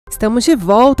Estamos de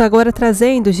volta agora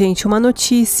trazendo, gente, uma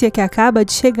notícia que acaba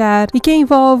de chegar e que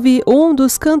envolve um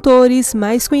dos cantores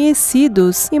mais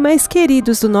conhecidos e mais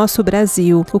queridos do nosso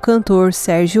Brasil, o cantor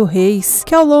Sérgio Reis,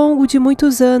 que ao longo de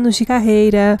muitos anos de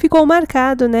carreira ficou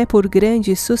marcado, por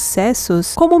grandes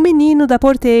sucessos, como Menino da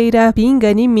Porteira, Pinga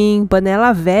em Mim,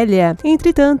 Panela Velha,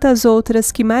 entre tantas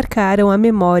outras que marcaram a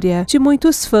memória de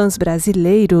muitos fãs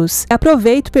brasileiros.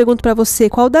 Aproveito e pergunto para você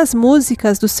qual das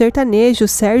músicas do sertanejo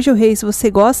Sérgio Reis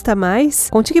você gosta mais?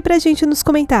 Conte aqui pra gente nos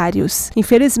comentários.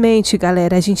 Infelizmente,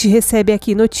 galera, a gente recebe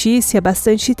aqui notícia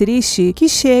bastante triste que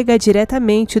chega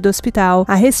diretamente do hospital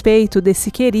a respeito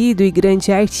desse querido e grande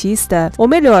artista. Ou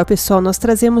melhor, pessoal, nós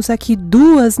trazemos aqui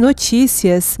duas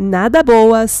notícias nada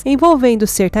boas envolvendo o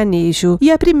sertanejo.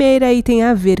 E a primeira aí tem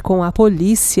a ver com a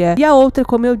polícia e a outra,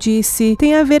 como eu disse,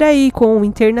 tem a ver aí com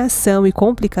internação e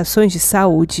complicações de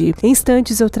saúde. Em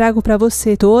instantes eu trago para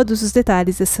você todos os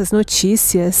detalhes dessas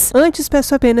notícias. Antes,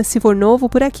 peço apenas, se for novo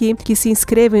por aqui, que se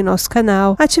inscreva em nosso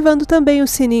canal, ativando também o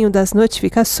sininho das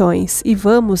notificações. E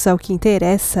vamos ao que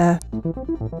interessa.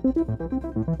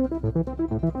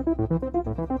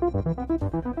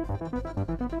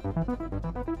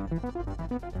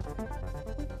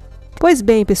 Pois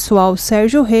bem, pessoal,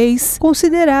 Sérgio Reis,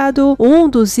 considerado um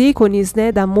dos ícones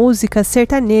da música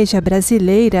sertaneja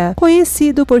brasileira,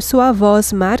 conhecido por sua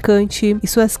voz marcante e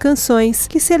suas canções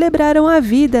que celebraram a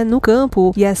vida no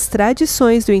campo e as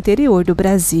tradições do interior do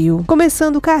Brasil.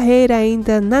 Começando carreira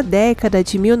ainda na década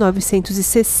de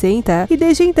 1960 e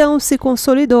desde então se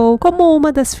consolidou como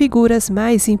uma das figuras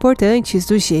mais importantes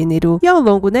do gênero. E ao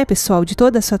longo, pessoal, de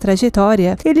toda a sua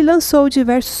trajetória, ele lançou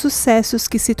diversos sucessos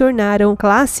que se tornaram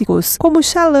clássicos, como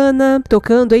Xalana,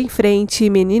 Tocando em Frente,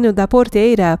 Menino da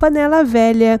Porteira, Panela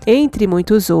Velha, entre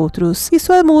muitos outros. E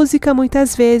sua música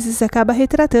muitas vezes acaba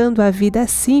retratando a vida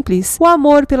simples, o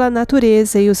amor pela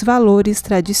natureza e os valores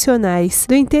tradicionais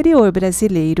do interior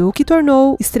brasileiro, o que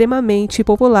tornou extremamente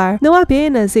popular, não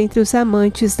apenas entre os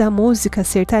amantes da música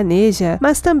sertaneja,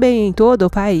 mas também em todo o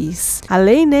país.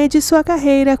 Além, de sua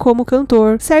carreira como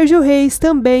cantor, Sérgio Reis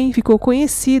também ficou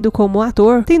conhecido como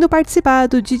ator, tendo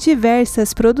participado de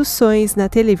diversas produções na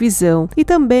televisão e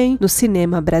também no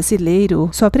cinema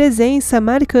brasileiro. Sua presença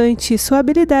marcante e sua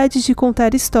habilidade de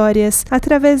contar histórias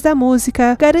através da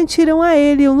música garantiram a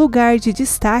ele um lugar de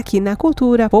destaque na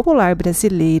cultura popular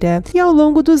brasileira. E ao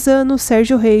longo dos anos,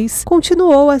 Sérgio Reis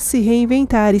continuou a se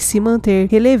reinventar e se manter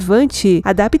relevante,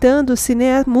 adaptando-se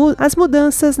às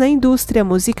mudanças na indústria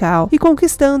musical e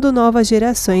conquistando novas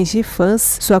gerações de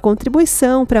fãs. Sua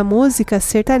contribuição para a música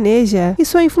sertaneja e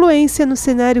sua influência no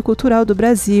cenário cultural do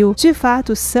Brasil de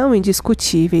fato são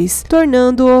indiscutíveis,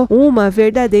 tornando-o uma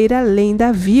verdadeira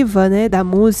lenda viva, da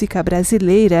música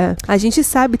brasileira. A gente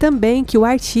sabe também que o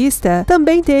artista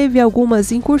também teve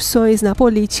algumas incursões na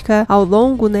política ao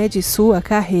longo, de sua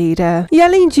carreira. E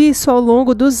além disso, ao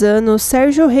longo dos anos,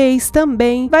 Sérgio Reis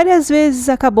também várias vezes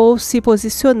acabou se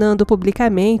posicionando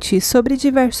publicamente sobre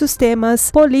diversos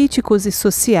temas políticos e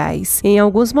sociais. Em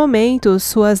alguns momentos,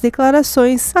 suas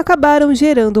declarações acabaram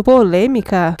gerando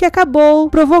polêmica, que acabou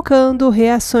provocando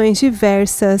reações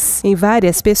diversas em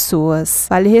várias pessoas.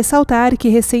 Vale ressaltar que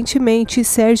recentemente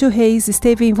Sérgio Reis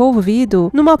esteve envolvido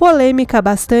numa polêmica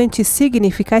bastante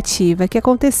significativa que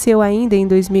aconteceu ainda em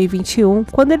 2021,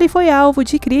 quando ele foi alvo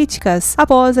de críticas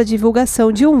após a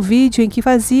divulgação de um vídeo em que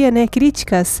fazia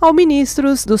críticas aos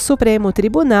ministros do Supremo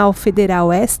Tribunal Federal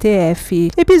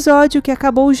STF. Episódio que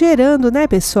acabou gerando,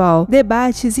 pessoal,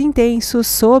 debates intensos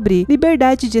sobre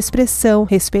liberdade de expressão,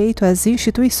 respeito às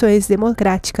instituições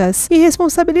democráticas e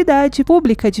responsabilidade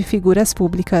pública de figuras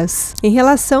públicas. Em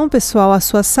relação, pessoal, à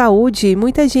sua saúde,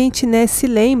 muita gente, se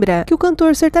lembra que o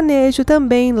cantor sertanejo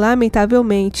também,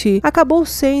 lamentavelmente, acabou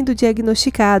sendo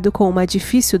diagnosticado com uma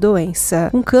difícil doença,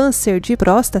 um câncer de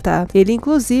próstata. Ele,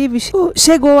 inclusive,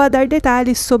 chegou a dar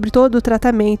detalhes sobre todo o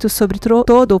tratamento, sobre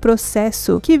todo o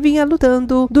processo que vinha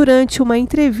lutando durante uma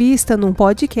entrevista num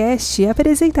podcast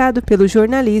apresentado pelo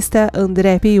jornalista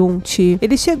André Piunti.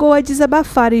 Ele chegou a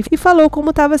desabafar e falou como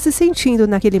estava se sentindo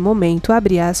naquele momento,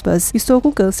 abre aspas, estou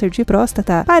com câncer de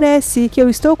próstata, parece que eu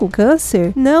estou com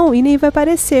câncer? Não, e nem vai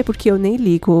parecer porque eu nem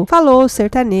ligo, falou o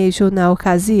sertanejo na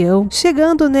ocasião,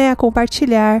 chegando a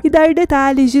compartilhar e dar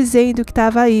detalhes dizendo que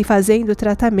estava aí fazendo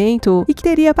tratamento e que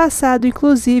teria passado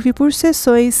inclusive por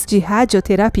sessões de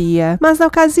radioterapia, mas na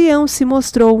ocasião se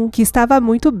mostrou que estava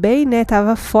muito bem,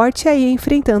 estava forte aí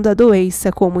enfrentando a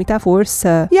doença com muita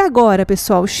força. E agora,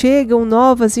 pessoal, chegam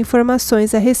novas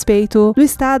informações a respeito do do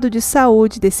estado de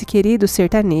saúde desse querido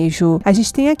sertanejo. A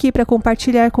gente tem aqui para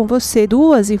compartilhar com você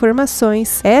duas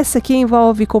informações, essa que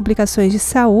envolve complicações de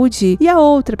saúde e a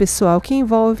outra, pessoal, que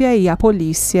envolve aí a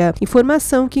polícia.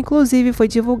 Informação que inclusive foi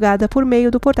divulgada por meio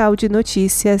do portal de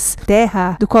notícias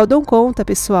Terra, do qual dão conta,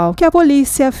 pessoal, que a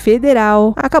Polícia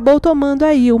Federal acabou tomando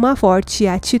aí uma forte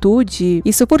atitude.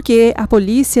 Isso porque a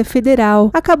Polícia Federal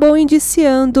acabou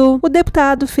indiciando o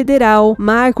deputado federal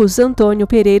Marcos Antônio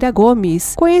Pereira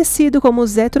Gomes, conhecido como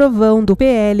Zé Trovão, do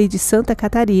PL de Santa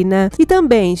Catarina, e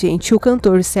também, gente, o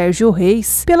cantor Sérgio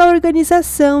Reis, pela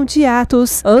organização de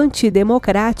atos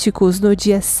antidemocráticos no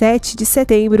dia 7 de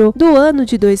setembro do ano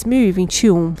de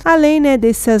 2021. Além, né,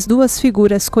 dessas duas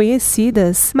figuras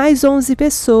conhecidas, mais 11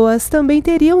 pessoas também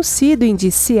teriam sido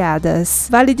indiciadas.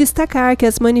 Vale destacar que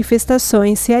as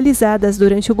manifestações realizadas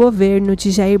durante o governo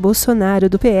de Jair Bolsonaro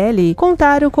do PL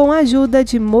contaram com a ajuda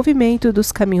de movimento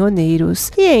dos caminhoneiros.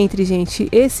 E entre, gente,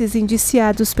 esses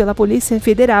indiciados pela Polícia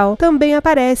Federal também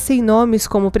aparecem nomes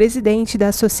como o presidente da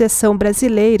Associação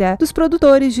Brasileira dos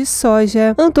Produtores de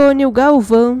Soja, Antônio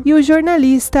Galvão, e o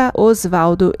jornalista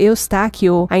Oswaldo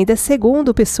Eustáquio. Ainda segundo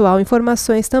o pessoal,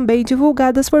 informações também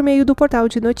divulgadas por meio do portal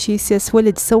de notícias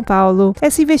Folha de São Paulo.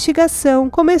 Essa investigação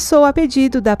começou a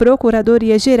pedido da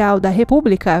Procuradoria-Geral da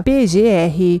República,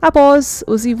 PGR, após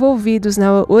os envolvidos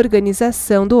na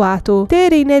organização do ato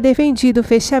terem, né, defendido o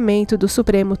fechamento do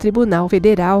Supremo Tribunal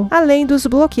Federal, além dos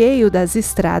bloqueios das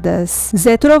estradas.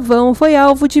 Zé Trovão foi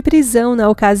alvo de prisão na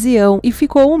ocasião e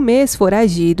ficou um mês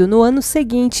foragido. No ano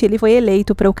seguinte, ele foi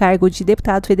eleito para o cargo de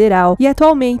deputado federal e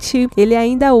atualmente ele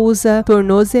ainda usa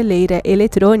tornozeleira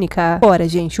eletrônica. Ora,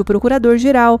 gente, o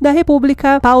Procurador-Geral da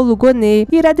República, Paulo Gonet,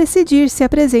 irá decidir se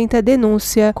apresenta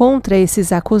denúncia contra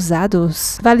esses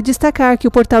acusados. Vale destacar que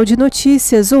o portal de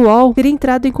notícias UOL teria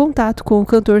entrado em contato com o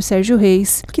cantor Sérgio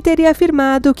Reis, que teria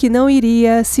afirmado que não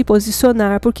iria se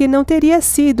posicionar porque não teria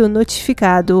sido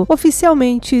notificado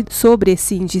oficialmente sobre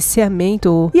esse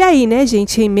indiciamento. E aí, né,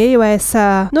 gente, em meio a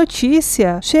essa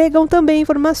notícia, chegam também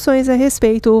informações a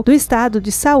respeito do estado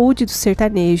de saúde do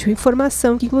sertanejo,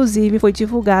 informação que inclusive foi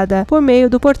divulgada por meio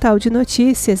do portal de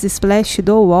notícias Splash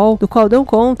do UOL, do qual dão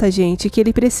conta, gente, que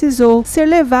ele precisou ser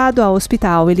levado ao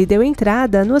hospital. Ele deu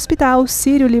entrada no hospital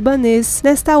sírio-libanês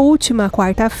nesta última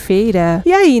quarta-feira.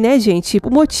 E aí, né, gente, o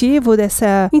motivo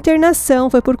dessa internação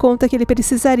foi por conta que ele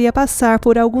precisaria passar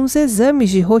por alguns exames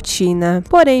de rotina.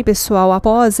 Porém, pessoal,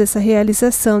 após essa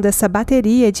realização dessa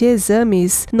bateria de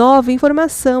exames, nova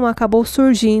informação acabou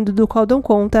surgindo, do qual dão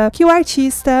conta que o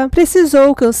artista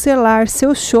precisou cancelar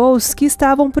seus shows que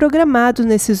estavam programados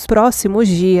nesses próximos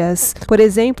dias. Por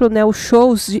exemplo, né, os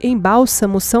shows em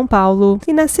Bálsamo, São Paulo,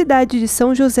 e na cidade de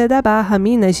São José da Barra,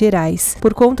 Minas Gerais.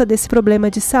 Por conta desse problema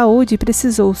de saúde,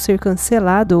 precisou ser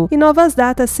cancelado e novas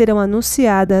datas serão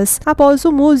anunciadas após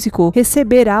o músico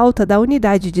receber alta da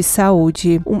unidade de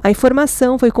saúde. A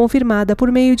informação foi confirmada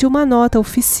por meio de uma nota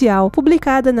oficial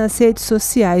publicada nas redes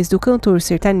sociais do cantor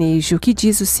sertanejo, que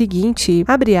diz o seguinte,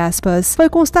 abre aspas, foi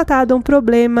constatado um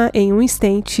problema em um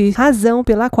estente, razão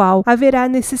pela qual haverá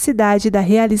necessidade da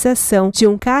realização de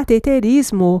um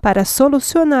cateterismo para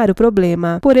solucionar o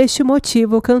problema. Por este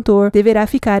motivo, o cantor deverá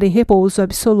ficar em repouso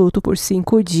absoluto por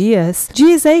 5 dias,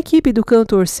 diz a equipe do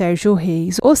cantor Sérgio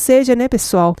Reis. Ou seja, né,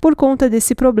 pessoal, por conta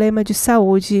desse problema de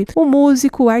saúde, o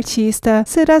músico, o artista,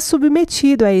 será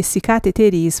submetido a esse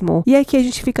cateterismo. E aqui a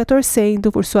gente fica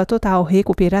torcendo por sua total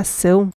recuperação.